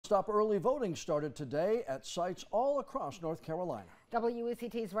Nonstop early voting started today at sites all across North Carolina.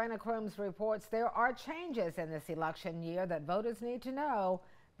 WECT's Raina Crooms reports there are changes in this election year that voters need to know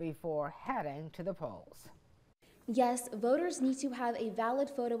before heading to the polls. Yes, voters need to have a valid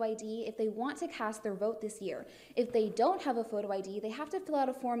photo ID if they want to cast their vote this year. If they don't have a photo ID, they have to fill out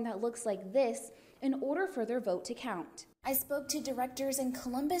a form that looks like this in order for their vote to count. I spoke to directors in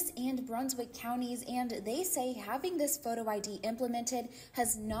Columbus and Brunswick counties, and they say having this photo ID implemented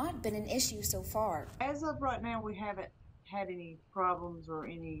has not been an issue so far. As of right now, we haven't had any problems or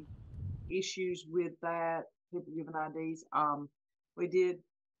any issues with that, people giving IDs. We did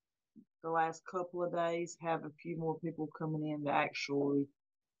the last couple of days have a few more people coming in to actually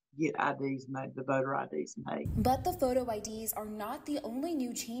get IDs made, the voter IDs made. But the photo IDs are not the only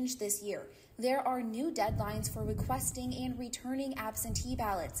new change this year. There are new deadlines for requesting and returning absentee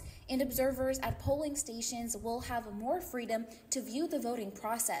ballots, and observers at polling stations will have more freedom to view the voting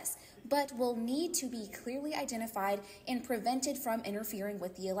process, but will need to be clearly identified and prevented from interfering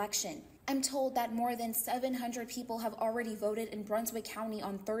with the election. I'm told that more than 700 people have already voted in Brunswick County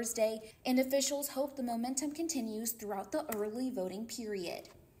on Thursday, and officials hope the momentum continues throughout the early voting period.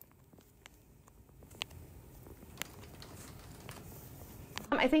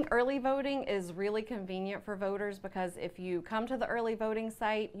 I think early voting is really convenient for voters because if you come to the early voting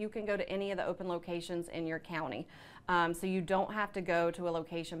site, you can go to any of the open locations in your county. So you don't have to go to a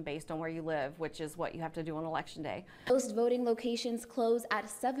location based on where you live, which is what you have to do on Election Day. Most voting locations close at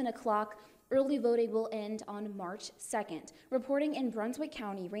 7 o'clock. Early voting will end on March 2nd. Reporting in Brunswick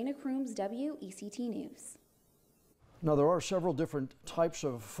County, Raina Crooms, WECT News. Now, there are several different types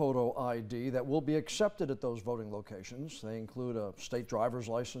of photo ID that will be accepted at those voting locations. They include a state driver's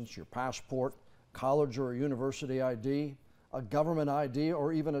license, your passport, college or university ID, a government ID,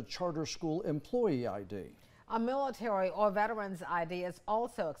 or even a charter school employee ID. A military or veteran's ID is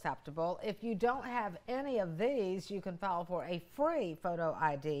also acceptable. If you don't have any of these, you can file for a free photo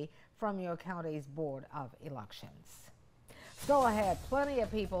ID from your county's Board of Elections. Still ahead, plenty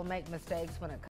of people make mistakes when it comes